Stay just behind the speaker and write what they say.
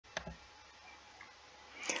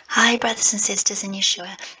Hi, brothers and sisters in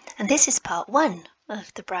Yeshua, and this is part 1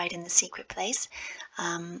 of The Bride in the Secret Place.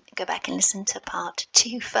 Go back and listen to part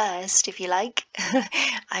 2 first, if you like. I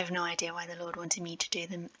have no idea why the Lord wanted me to do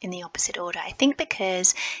them in the opposite order. I think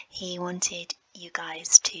because He wanted you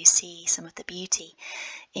guys to see some of the beauty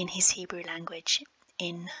in His Hebrew language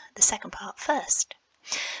in the second part first.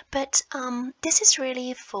 But this is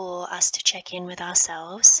really for us to check in with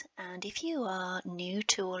ourselves, and if you are new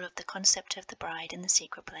to all of the concept of the bride in the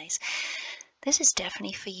secret place, this is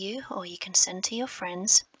definitely for you, or you can send to your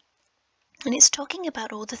friends. And it's talking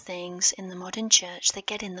about all the things in the modern church that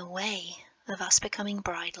get in the way of us becoming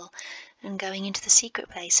bridal and going into the secret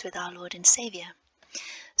place with our Lord and Savior.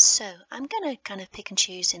 So I'm going to kind of pick and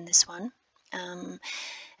choose in this one.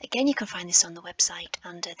 Again, you can find this on the website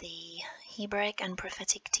under the Hebraic and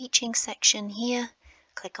Prophetic Teaching section here.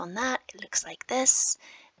 Click on that. It looks like this,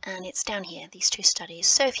 and it's down here, these 2 studies.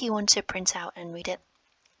 So if you want to print out and read it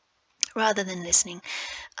rather than listening,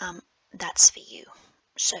 that's for you.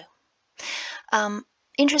 So,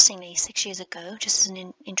 interestingly, 6 years ago, just as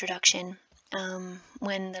an introduction,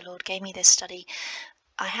 when the Lord gave me this study,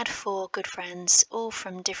 I had 4 good friends, all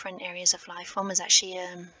from different areas of life. One was actually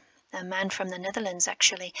a man from the Netherlands,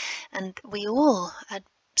 actually, and we all had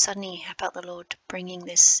suddenly felt the Lord bringing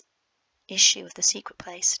this issue of the secret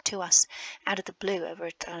place to us out of the blue over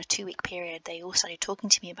a 2-week period. They all started talking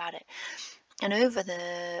to me about it, and over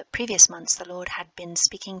the previous months the Lord had been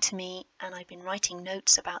speaking to me, and I'd been writing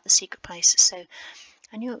notes about the secret place, so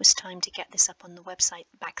I knew it was time to get this up on the website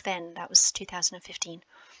back then. That was 2015.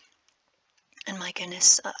 And my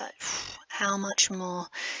goodness, how much more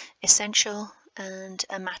essential and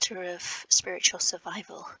a matter of spiritual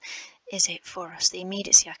survival is it for us? The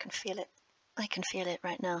immediacy, I can feel it. I can feel it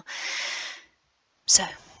right now. So,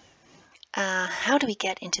 how do we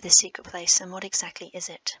get into the secret place, and what exactly is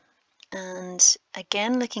it? And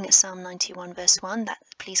again, looking at Psalm 91 verse 1, that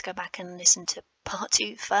please go back and listen to part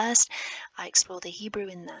 2 first. I explore the Hebrew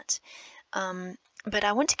in that. But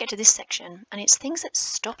I want to get to this section, and it's things that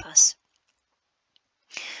stop us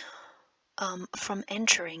from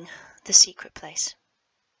entering the secret place.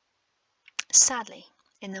 Sadly,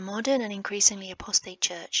 in the modern and increasingly apostate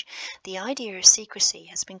church, the idea of secrecy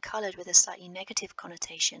has been coloured with a slightly negative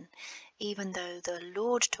connotation, even though the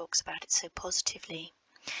Lord talks about it so positively.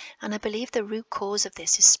 And I believe the root cause of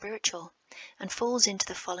this is spiritual and falls into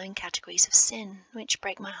the following categories of sin, which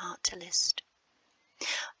break my heart to list.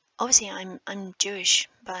 Obviously, I'm Jewish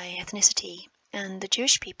by ethnicity, and the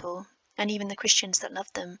Jewish people, and even the Christians that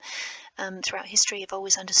love them, throughout history have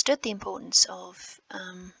always understood the importance of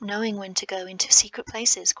knowing when to go into secret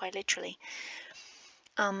places, quite literally.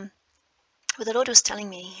 But the Lord was telling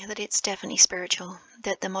me that it's definitely spiritual,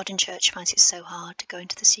 that the modern church finds it so hard to go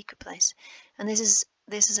into the secret place. And this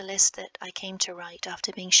is a list that I came to write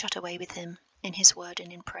after being shut away with Him in His Word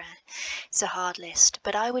and in prayer. It's a hard list,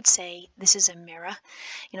 but I would say this is a mirror.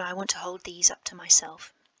 You know, I want to hold these up to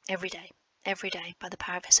myself every day, by the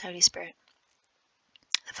power of His Holy Spirit.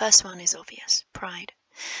 The first one is obvious: pride.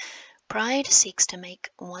 Pride seeks to make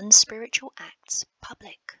one's spiritual acts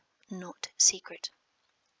public, not secret.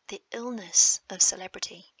 The illness of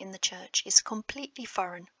celebrity in the church is completely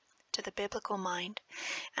foreign to the biblical mind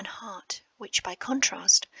and heart, which, by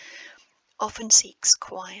contrast, often seeks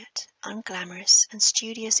quiet, unglamorous, and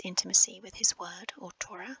studious intimacy with His Word or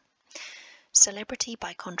Torah. Celebrity,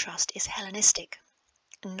 by contrast, is Hellenistic,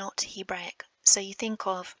 not Hebraic. So you think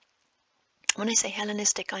of, when I say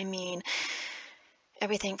Hellenistic, I mean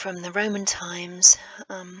everything from the Roman times,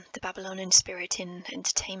 the Babylonian spirit in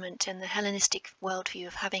entertainment, and the Hellenistic worldview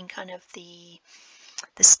of having kind of the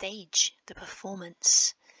stage, the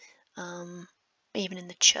performance, even in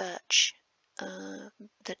the church,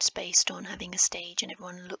 that's based on having a stage and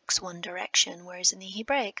everyone looks one direction, whereas in the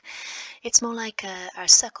Hebraic, it's more like a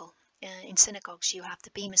circle. In synagogues, you have the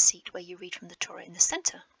bema seat where you read from the Torah in the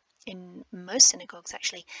center. In most synagogues,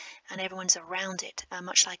 actually, and everyone's around it,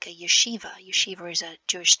 much like a yeshiva. Yeshiva is a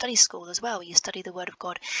Jewish study school as well. You study the Word of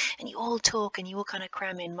God, and you all talk, and you all kind of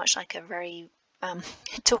cram in, much like a very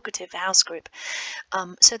talkative house group.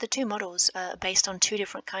 So the 2 models are based on 2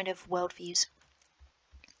 different kind of worldviews.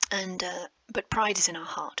 And but pride is in our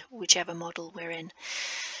heart, whichever model we're in.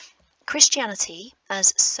 Christianity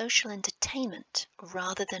as social entertainment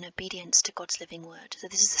rather than obedience to God's living word. So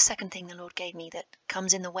this is the second thing the Lord gave me that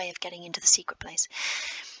comes in the way of getting into the secret place.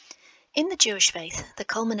 In the Jewish faith, the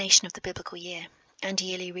culmination of the biblical year and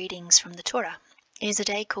yearly readings from the Torah is a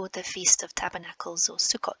day called the Feast of Tabernacles, or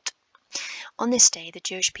Sukkot. On this day, the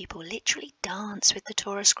Jewish people literally dance with the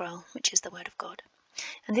Torah scroll, which is the Word of God.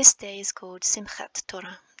 And this day is called Simchat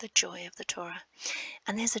Torah, the joy of the Torah.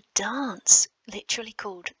 And there's a dance literally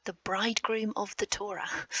called the bridegroom of the Torah.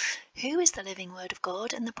 Who is the living word of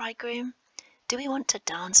God and the bridegroom? Do we want to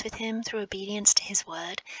dance with him through obedience to his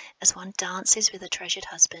word as one dances with a treasured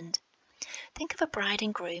husband? Think of a bride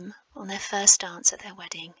and groom on their first dance at their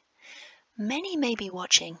wedding. Many may be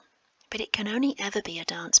watching, but it can only ever be a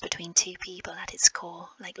dance between two people at its core,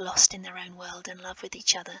 like lost in their own world and love with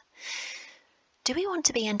each other. Do we want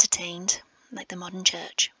to be entertained, like the modern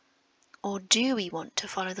church? Or do we want to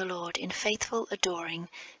follow the Lord in faithful, adoring,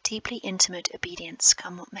 deeply intimate obedience,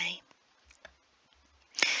 come what may?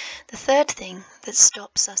 The third thing that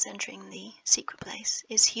stops us entering the secret place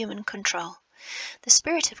is human control. The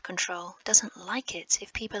spirit of control doesn't like it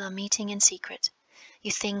if people are meeting in secret.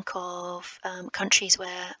 You think of countries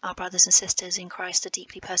where our brothers and sisters in Christ are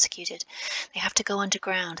deeply persecuted. They have to go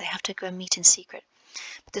underground. They have to go meet in secret.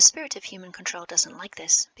 But the spirit of human control doesn't like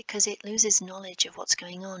this because it loses knowledge of what's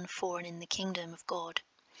going on for and in the kingdom of God.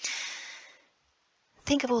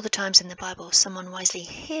 Think of all the times in the Bible someone wisely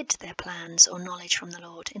hid their plans or knowledge from the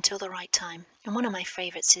Lord until the right time. And one of my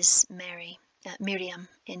favorites is Miriam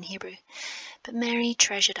in Hebrew. But Mary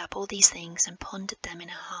treasured up all these things and pondered them in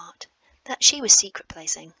her heart. That she was secret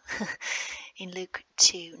placing in Luke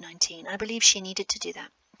 2:19. I believe she needed to do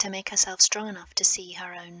that to make herself strong enough to see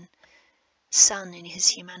her own son in his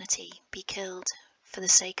humanity be killed for the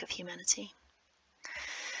sake of humanity.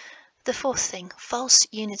 The fourth thing, false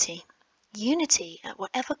unity. Unity at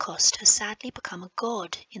whatever cost has sadly become a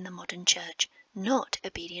god in the modern church, not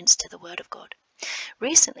obedience to the word of God.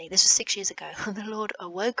 Recently, this was 6 years ago, the Lord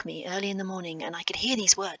awoke me early in the morning and I could hear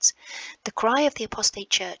these words. The cry of the apostate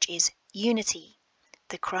church is unity.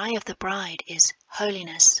 The cry of the bride is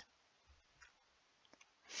holiness.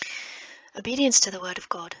 Obedience to the word of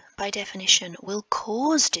God, by definition, will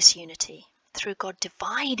cause disunity through God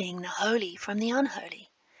dividing the holy from the unholy.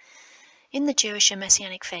 In the Jewish and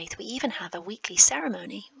Messianic faith, we even have a weekly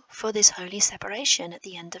ceremony for this holy separation at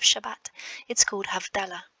the end of Shabbat. It's called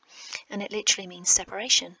Havdalah, and it literally means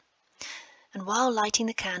separation. And while lighting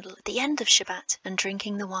the candle at the end of Shabbat and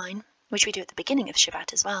drinking the wine, which we do at the beginning of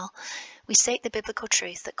Shabbat as well, we state the biblical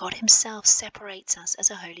truth that God himself separates us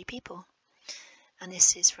as a holy people. And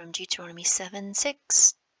this is from Deuteronomy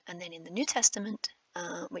 7:6, and then in the New Testament,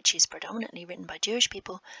 which is predominantly written by Jewish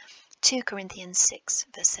people, 2 Corinthians 6,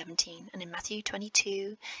 verse 17, and in Matthew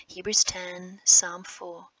 22, Hebrews 10, Psalm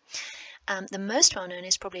 4. The most well-known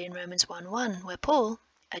is probably in Romans 1:1, where Paul,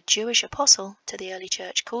 a Jewish apostle to the early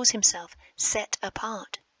church, calls himself set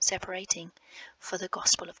apart, separating, for the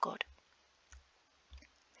gospel of God.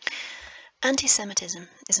 Anti-Semitism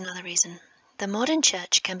is another reason. The modern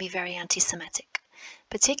church can be very anti-Semitic,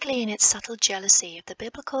 particularly in its subtle jealousy of the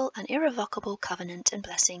biblical and irrevocable covenant and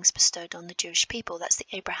blessings bestowed on the Jewish people. That's the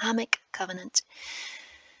Abrahamic covenant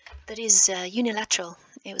that is unilateral.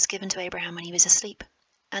 It was given to Abraham when he was asleep.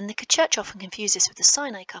 And the church often confuses this with the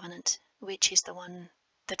Sinai covenant, which is the one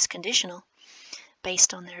that's conditional,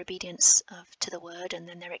 based on their obedience to the word, and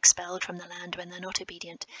then they're expelled from the land when they're not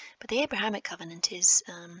obedient. But the Abrahamic covenant is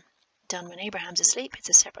done when Abraham's asleep. It's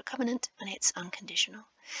a separate covenant, and it's unconditional.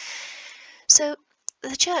 So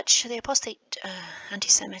the church, the apostate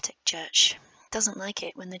anti-Semitic church, doesn't like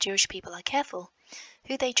it when the Jewish people are careful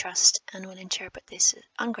who they trust and will interpret this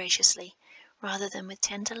ungraciously rather than with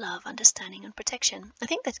tender love, understanding and protection. I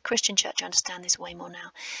think the Christian church understand this way more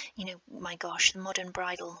now. You know, my gosh, the modern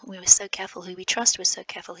bridal, we were so careful who we trust, we're so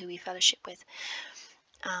careful who we fellowship with.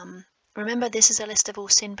 Remember, this is a list of all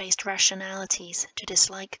sin-based rationalities to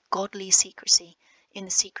dislike godly secrecy in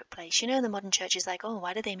the secret place. You know, the modern church is like, oh,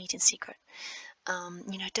 why do they meet in secret?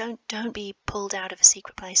 Don't be pulled out of a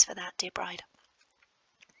secret place for that, dear bride.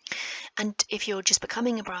 And if you're just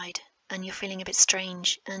becoming a bride and you're feeling a bit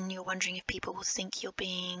strange and you're wondering if people will think you're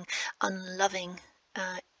being unloving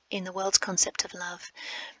in the world's concept of love,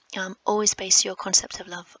 always base your concept of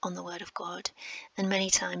love on the word of God. And many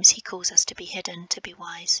times he calls us to be hidden, to be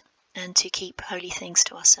wise, and to keep holy things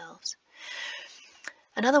to ourselves.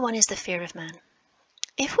 Another one is the fear of man.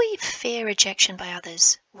 If we fear rejection by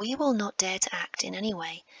others, we will not dare to act in any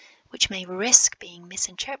way which may risk being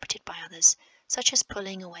misinterpreted by others, such as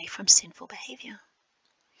pulling away from sinful behavior.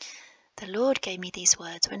 The Lord gave me these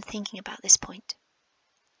words when thinking about this point,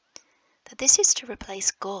 that this is to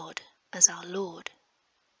replace God as our Lord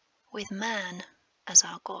with man as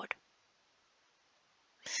our God.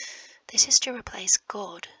 This is to replace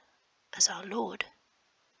God as our Lord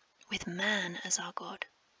with man as our God.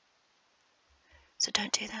 So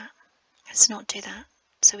don't do that. Let's not do that,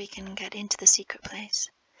 so we can get into the secret place.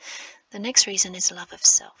 The next reason is love of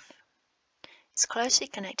self. It's closely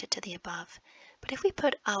connected to the above, but if we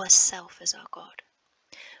put ourself as our God,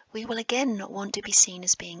 We will again not want to be seen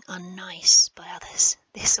as being unnice by others.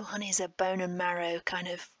 This one is a bone and marrow kind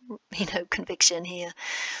of, conviction here,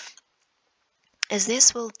 as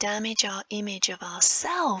this will damage our image of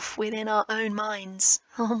ourselves within our own minds.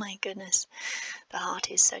 Oh my goodness, the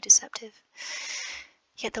heart is so deceptive.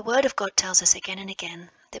 Yet the Word of God tells us again and again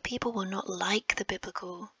that people will not like the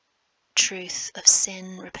biblical truth of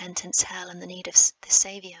sin, repentance, hell, and the need of the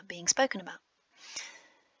Saviour being spoken about.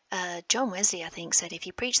 John Wesley, I think, said if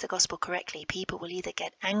you preach the gospel correctly, people will either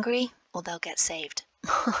get angry or they'll get saved.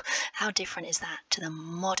 How different is that to the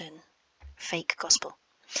modern fake gospel?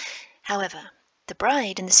 However, the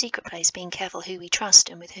bride in the secret place, being careful who we trust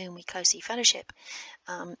and with whom we closely fellowship,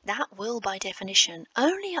 that will by definition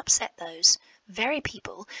only upset those very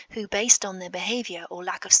people who, based on their behaviour or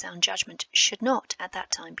lack of sound judgment, should not at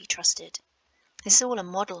that time be trusted. This is all a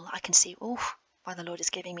model. I can see, why the Lord is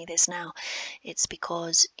giving me this now. It's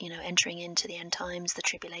because, entering into the end times, the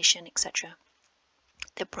tribulation, etc.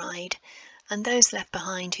 The bride and those left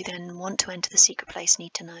behind who then want to enter the secret place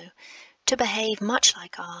need to know to behave much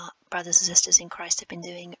like our brothers and sisters in Christ have been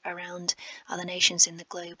doing around other nations in the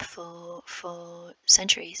globe for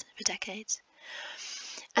centuries, for decades.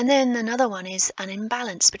 And then another one is an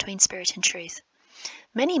imbalance between spirit and truth.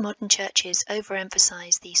 Many modern churches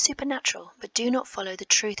overemphasize the supernatural but do not follow the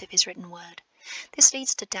truth of His written word. This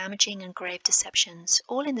leads to damaging and grave deceptions,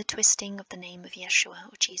 all in the twisting of the name of Yeshua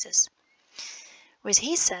or Jesus. Whereas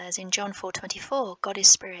He says in John 4:24, God is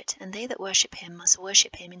spirit, and they that worship Him must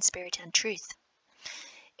worship Him in spirit and truth.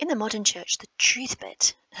 In the modern church, the truth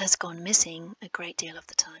bit has gone missing a great deal of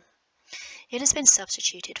the time. It has been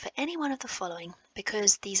substituted for any one of the following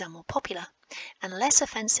because these are more popular and less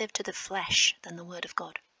offensive to the flesh than the Word of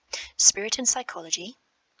God: spirit and psychology,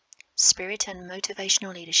 spirit and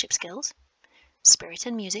motivational leadership skills, spirit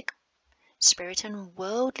and music, spirit and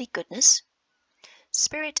worldly goodness,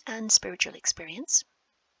 spirit and spiritual experience,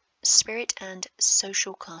 spirit and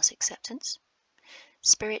social class acceptance,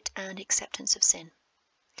 spirit and acceptance of sin.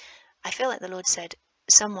 I feel like the Lord said,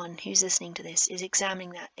 someone who's listening to this is examining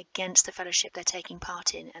that against the fellowship they're taking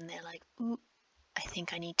part in, and they're like, I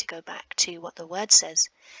think I need to go back to what the Word says.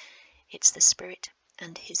 It's the Spirit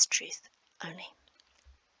and His truth only.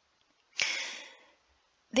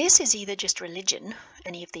 This is either just religion,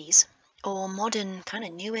 any of these, or modern kind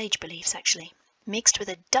of New Age beliefs actually, mixed with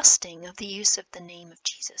a dusting of the use of the name of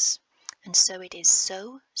Jesus. And so it is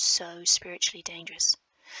so spiritually dangerous.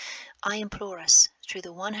 I implore us, through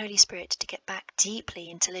the one Holy Spirit, to get back deeply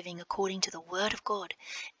into living according to the Word of God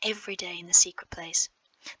every day in the secret place.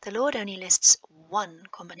 The Lord only lists one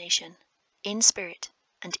combination: in spirit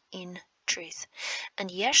and in truth. And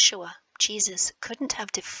Yeshua, Jesus, couldn't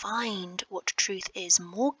have defined what truth is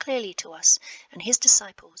more clearly to us and His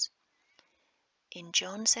disciples in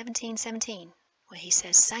John 17:17, where He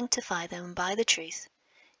says, sanctify them by the truth.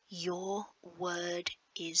 Your word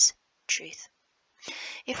is truth.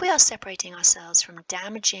 If we are separating ourselves from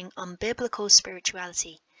damaging, unbiblical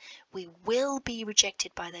spirituality, we will be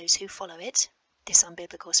rejected by those who follow it, this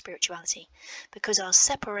unbiblical spirituality, because our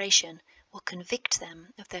separation will convict them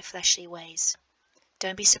of their fleshly ways.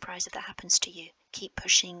 Don't be surprised if that happens to you. Keep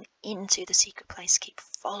pushing into the secret place. Keep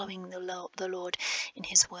following the Lord in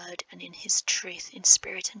His word and in His truth, in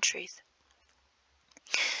spirit and truth.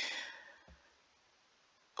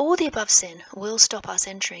 All the above sin will stop us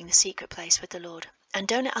entering the secret place with the Lord. And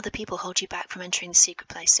don't let other people hold you back from entering the secret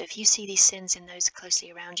place. So if you see these sins in those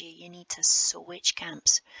closely around you, you need to switch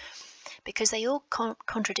camps, because they all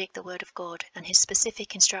contradict the Word of God and His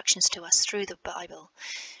specific instructions to us through the Bible.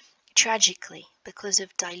 Tragically, because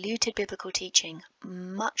of diluted biblical teaching,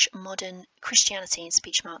 much modern Christianity, in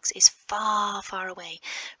speech marks, is far away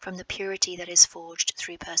from the purity that is forged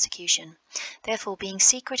through persecution. Therefore, being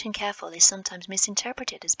secret and careful is sometimes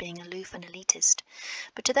misinterpreted as being aloof and elitist.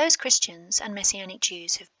 But to those Christians and Messianic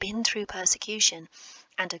Jews who have been through persecution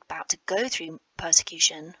and are about to go through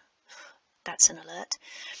persecution, that's an alert.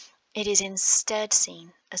 It is instead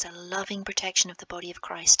seen as a loving protection of the body of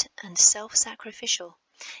Christ and self-sacrificial,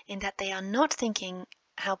 in that they are not thinking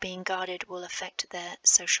how being guarded will affect their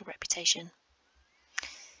social reputation.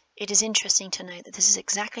 It is interesting to note that this is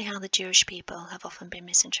exactly how the Jewish people have often been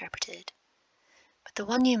misinterpreted. But the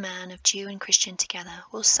one new man of Jew and Christian together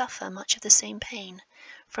will suffer much of the same pain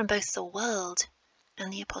from both the world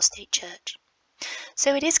and the apostate church.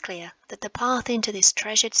 So it is clear that the path into this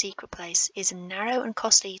treasured secret place is narrow and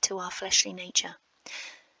costly to our fleshly nature,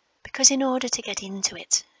 because in order to get into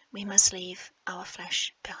it, we must leave our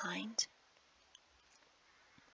flesh behind.